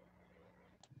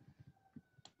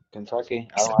 Kentucky.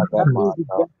 I don't have that mod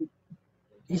though.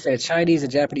 He said Chinese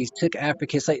and Japanese took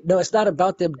Africans. Like, no, it's not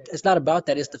about them. It's not about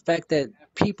that. It's the fact that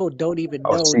people don't even Oh,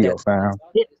 know see that your fam.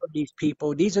 from these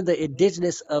people. These are the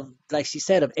indigenous of, like she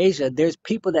said, of Asia. There's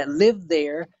people that live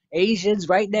there, Asians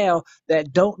right now,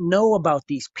 that don't know about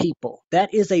these people.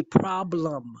 That is a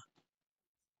problem.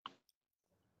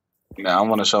 Now I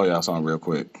want to show y'all something real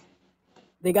quick.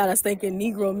 They got us thinking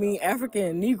Negro mean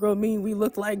African. Negro mean we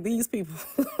look like these people.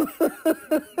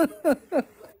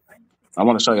 I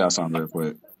want to show y'all something real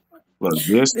quick. Look,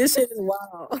 this This shit is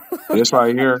wild. this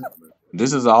right here,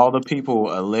 this is all the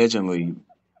people allegedly,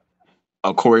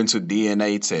 according to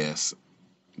DNA tests,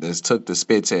 that took the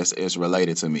spit test is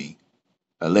related to me,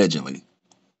 allegedly.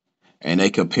 And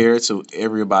they compare it to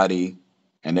everybody,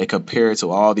 and they compare it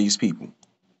to all these people,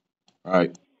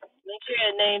 right? Make sure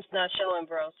your name's not showing,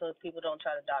 bro, so people don't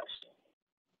try to dox you.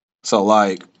 So,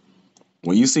 like,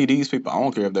 when you see these people, I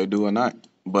don't care if they do or not,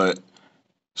 but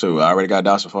so I already got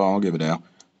doxed before, I don't give a damn.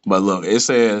 But look, it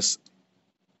says,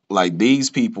 like,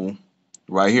 these people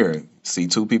right here. See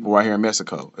two people right here in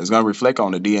Mexico. It's gonna reflect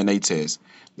on the DNA test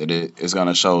that it is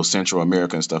gonna show Central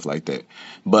America and stuff like that.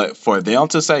 But for them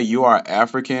to say you are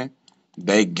African,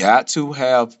 they got to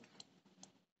have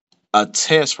a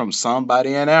test from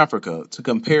somebody in Africa to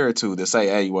compare it to say,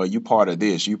 hey, well, you part of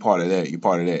this, you part of that, you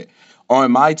part of that.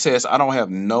 On my test, I don't have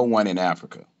no one in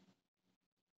Africa.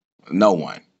 No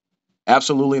one.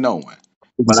 Absolutely no one.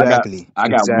 But Exactly. I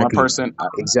got one Exactly. person.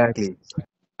 Exactly.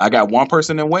 I got one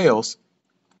person in Wales,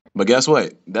 but guess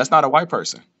what? That's not a white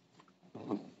person.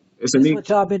 It's a This me. what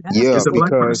y'all been Yeah, asking It's a for.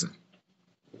 black because person.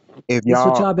 if This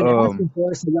what y'all y'all been asking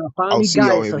for. So y'all I'll finally see got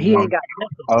y'all it. So he ain't everyone. got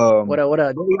nothing. What Um up? What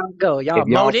up? There y'all go. Y'all if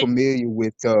y'all voted. familiar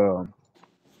with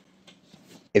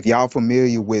if y'all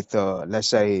familiar with let's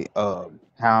say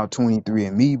how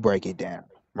 23andMe break it down,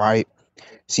 right?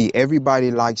 See,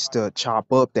 everybody likes to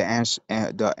chop up the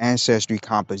ancestry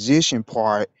composition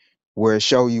part where it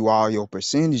show you all your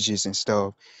percentages and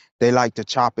stuff. They like to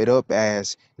chop it up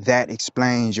as that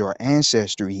explains your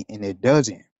ancestry, and it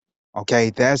doesn't.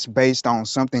 Okay, that's based on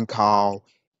something called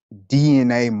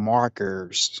DNA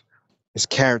markers. It's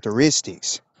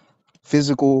characteristics,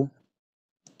 physical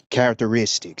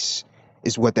characteristics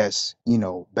is what that's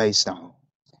based on.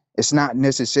 It's not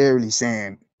necessarily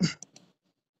saying,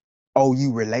 oh,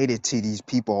 you related to these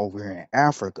people over here in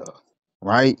Africa,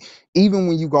 right? Even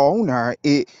when you go on there,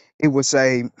 it would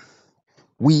say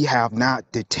we have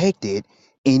not detected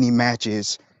any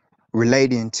matches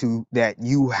relating to that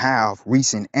you have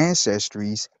recent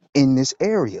ancestries in this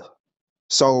area.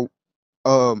 So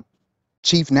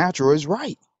Chief Natural is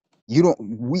right. You don't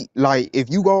we like if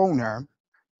you go on there,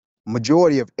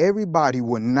 majority of everybody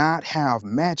will not have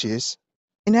matches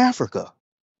in Africa.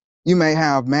 You may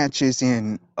have matches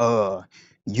in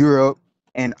Europe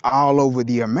and all over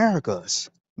the Americas.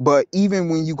 But even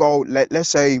when you go, let's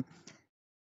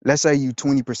say you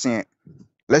 20%,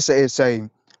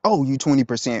 oh, you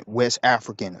 20% West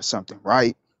African or something,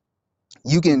 right?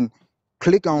 You can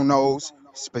click on those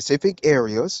specific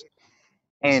areas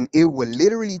and it will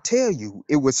literally tell you,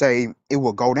 it would say, it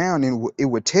will go down and it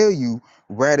would tell you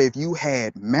rather if you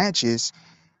had matches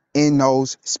in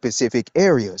those specific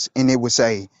areas. And it would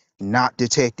say, not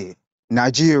detected.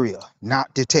 Nigeria,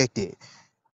 not detected.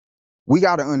 We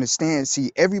got to understand,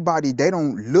 see, everybody,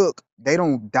 they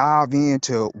don't dive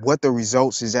into what the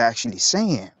results is actually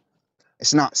saying.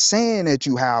 It's not saying that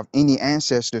you have any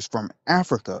ancestors from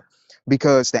Africa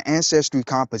because the ancestry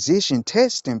composition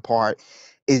testing part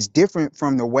is different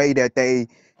from the way that they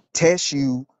test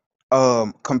you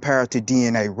compared to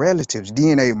DNA relatives.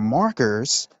 DNA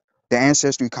markers, the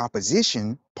ancestry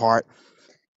composition part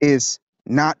is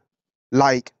not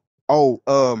like, oh,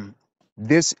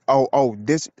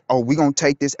 we gonna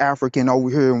take this African over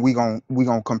here and we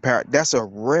gonna compare it. That's a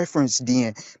reference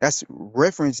DNA. That's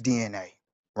reference DNA,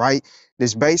 right?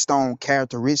 That's based on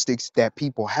characteristics that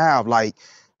people have, like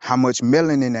how much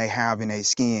melanin they have in their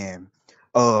skin,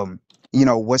 um,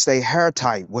 what's their hair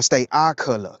type, what's their eye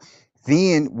color.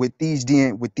 Then with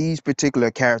these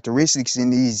particular characteristics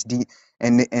in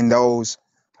and those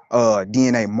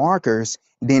DNA markers,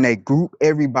 then they group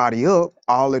everybody up,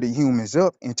 all of the humans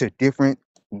up into different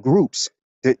groups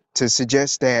to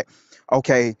suggest that,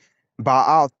 okay, by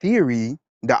our theory,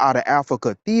 the out of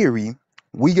Africa theory,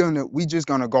 we just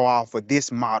gonna go off of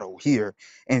this model here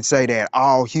and say that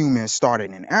all humans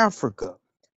started in Africa.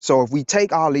 So if we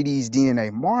take all of these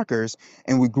DNA markers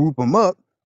and we group them up,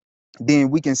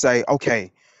 then we can say,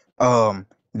 okay,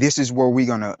 this is where we're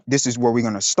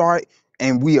gonna start,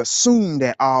 and we assume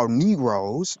that all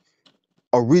Negroes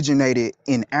originated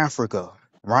in Africa,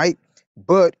 right?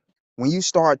 But when you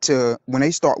start to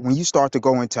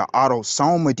go into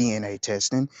autosomal DNA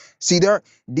testing, see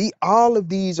all of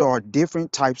these are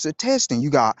different types of testing.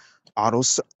 You got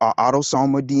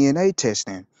autosomal DNA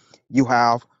testing. You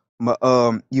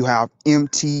have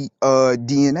MT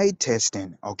DNA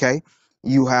testing, okay?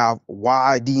 You have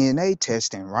Y DNA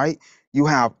testing, right? You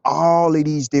have all of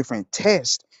these different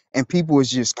tests, and people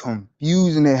is just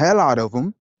confusing the hell out of them,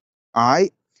 all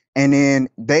right. And then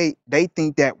they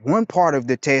think that one part of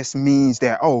the test means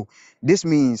that, oh, this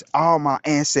means all my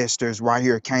ancestors right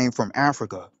here came from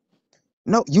Africa.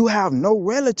 No, you have no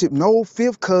relative, no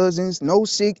fifth cousins, no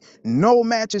sick, no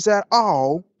matches at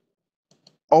all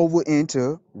over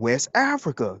into West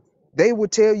Africa. They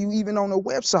would tell you even on the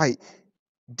website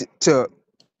to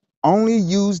only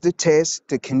use the test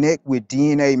to connect with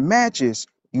DNA matches.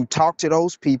 You talk to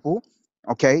those people,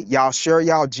 okay? Y'all share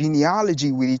y'all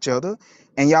genealogy with each other,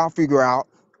 and y'all figure out,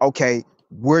 okay,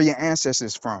 where your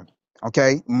ancestors from,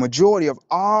 okay? Majority of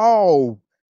all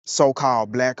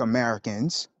so-called Black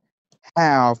Americans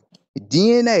have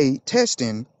DNA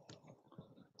testing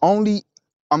only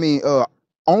I mean,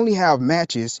 only have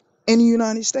matches in the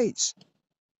United States,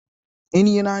 in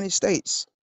the United States,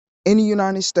 in the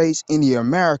United States, in the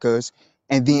Americas,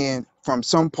 and then from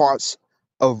some parts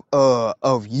of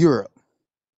Europe.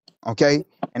 Okay,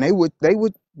 and they would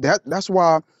that's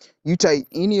why you take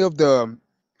the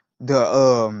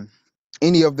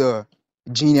any of the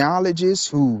genealogists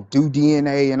who do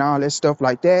DNA and all that stuff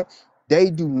like that,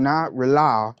 they do not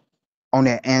rely on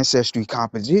that ancestry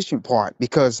composition part,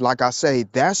 because like I say,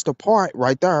 that's the part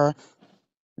right there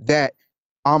that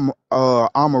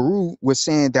Amaru was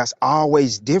saying that's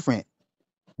always different.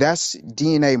 That's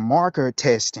DNA marker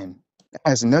testing. It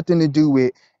has nothing to do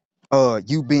with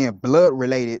you being blood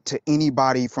related to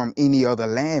anybody from any other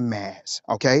landmass.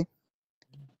 Okay,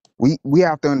 we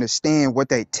have to understand what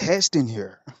they testing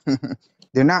here.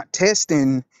 They're not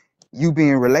testing you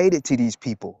being related to these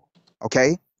people.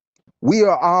 Okay, we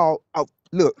are all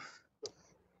look.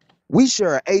 We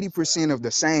share 80% of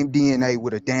the same DNA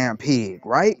with a damn pig,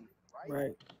 right?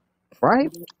 Right.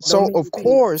 Right. Don't So need of repeat.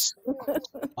 course,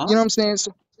 you know what I'm saying.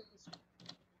 So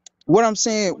what I'm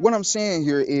saying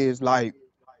here is like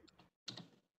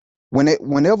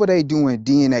whenever they doing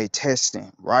DNA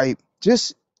testing, right?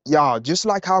 Just y'all, just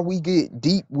like how we get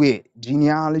deep with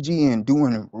genealogy and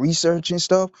doing research and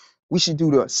stuff, we should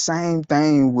do the same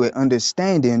thing with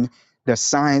understanding the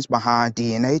science behind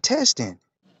DNA testing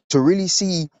to really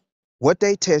see what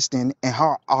they testing and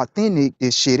how authentic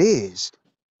this shit is.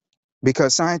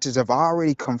 Because scientists have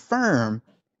already confirmed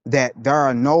that there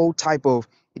are no type of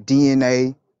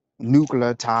DNA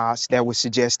nucleotides that would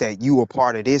suggest that you are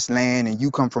part of this land and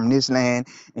you come from this land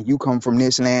and you come from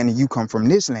this land and you come from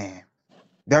this land.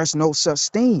 There's no such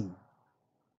thing.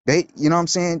 You know what I'm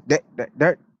saying?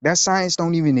 That science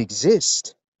don't even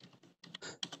exist,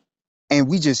 and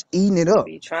we just eating it up.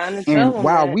 Be trying to And tell them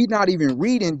while that. we not even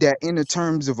reading that in the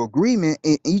terms of agreement,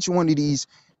 in each one of these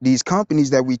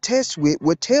companies that we test with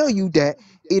would tell you that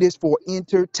it is for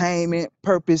entertainment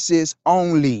purposes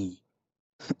only.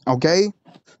 Okay,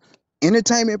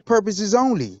 entertainment purposes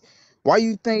only. Why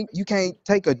you think you can't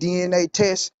take a DNA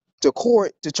test to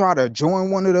court to try to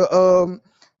join one of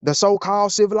the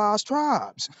so-called civilized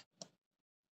tribes?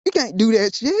 You can't do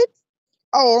that shit.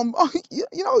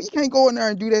 You know, you can't go in there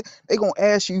and do that. They gonna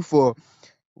ask you for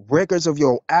records of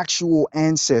your actual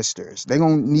ancestors. They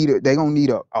gonna need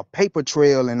a paper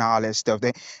trail and all that stuff.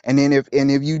 And then if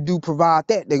you do provide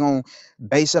that, they're gonna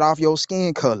base it off your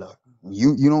skin color.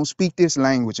 You don't speak this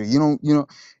language, or you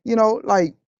don't,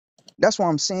 like that's what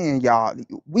I'm saying, y'all.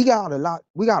 We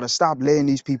gotta stop letting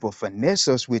these people finesse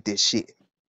us with this shit.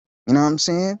 You know what I'm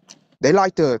saying? They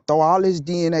like to throw all this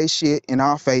DNA shit in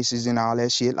our faces and all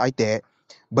that shit like that.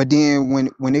 But then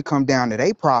when it come down to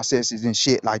their processes and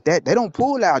shit like that, they don't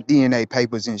pull out DNA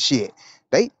papers and shit.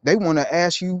 They want to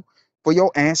ask you for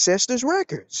your ancestors'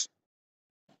 records.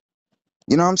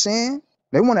 You know what I'm saying?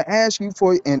 They want to ask you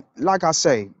for, and like I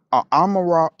say,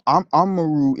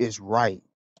 Amaru is right.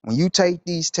 When you take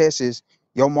these tests,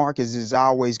 your markers is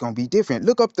always gonna be different.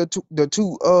 Look up the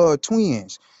two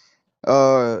twins,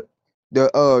 uh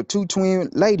the two twin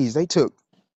ladies. They took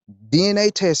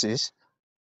DNA tests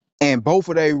and both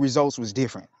of their results was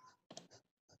different.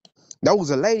 There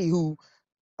was a lady who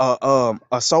a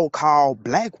so-called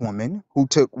black woman who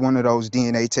took one of those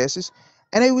DNA tests,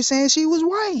 and they were saying she was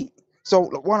white. So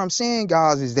what I'm saying,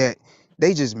 guys, is that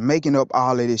they just making up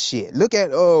all of this shit. Look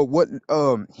at what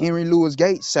Henry Louis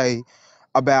Gates say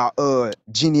about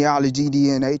genealogy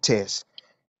DNA tests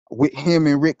with him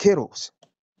and Rick Kittles.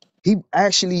 He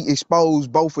actually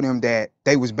exposed both of them that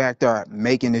they was back there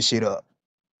making this shit up.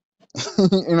 You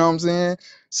know what I'm saying?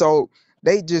 So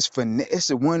they just finesse. It's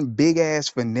a one big ass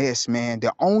finesse, man.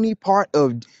 The only part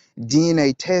of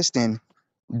DNA testing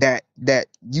that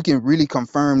you can really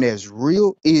confirm that's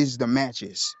real is the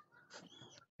matches.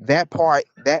 That part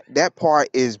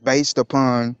is based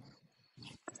upon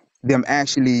them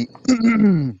actually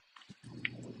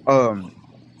um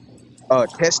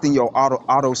testing your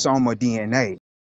autosomal DNA.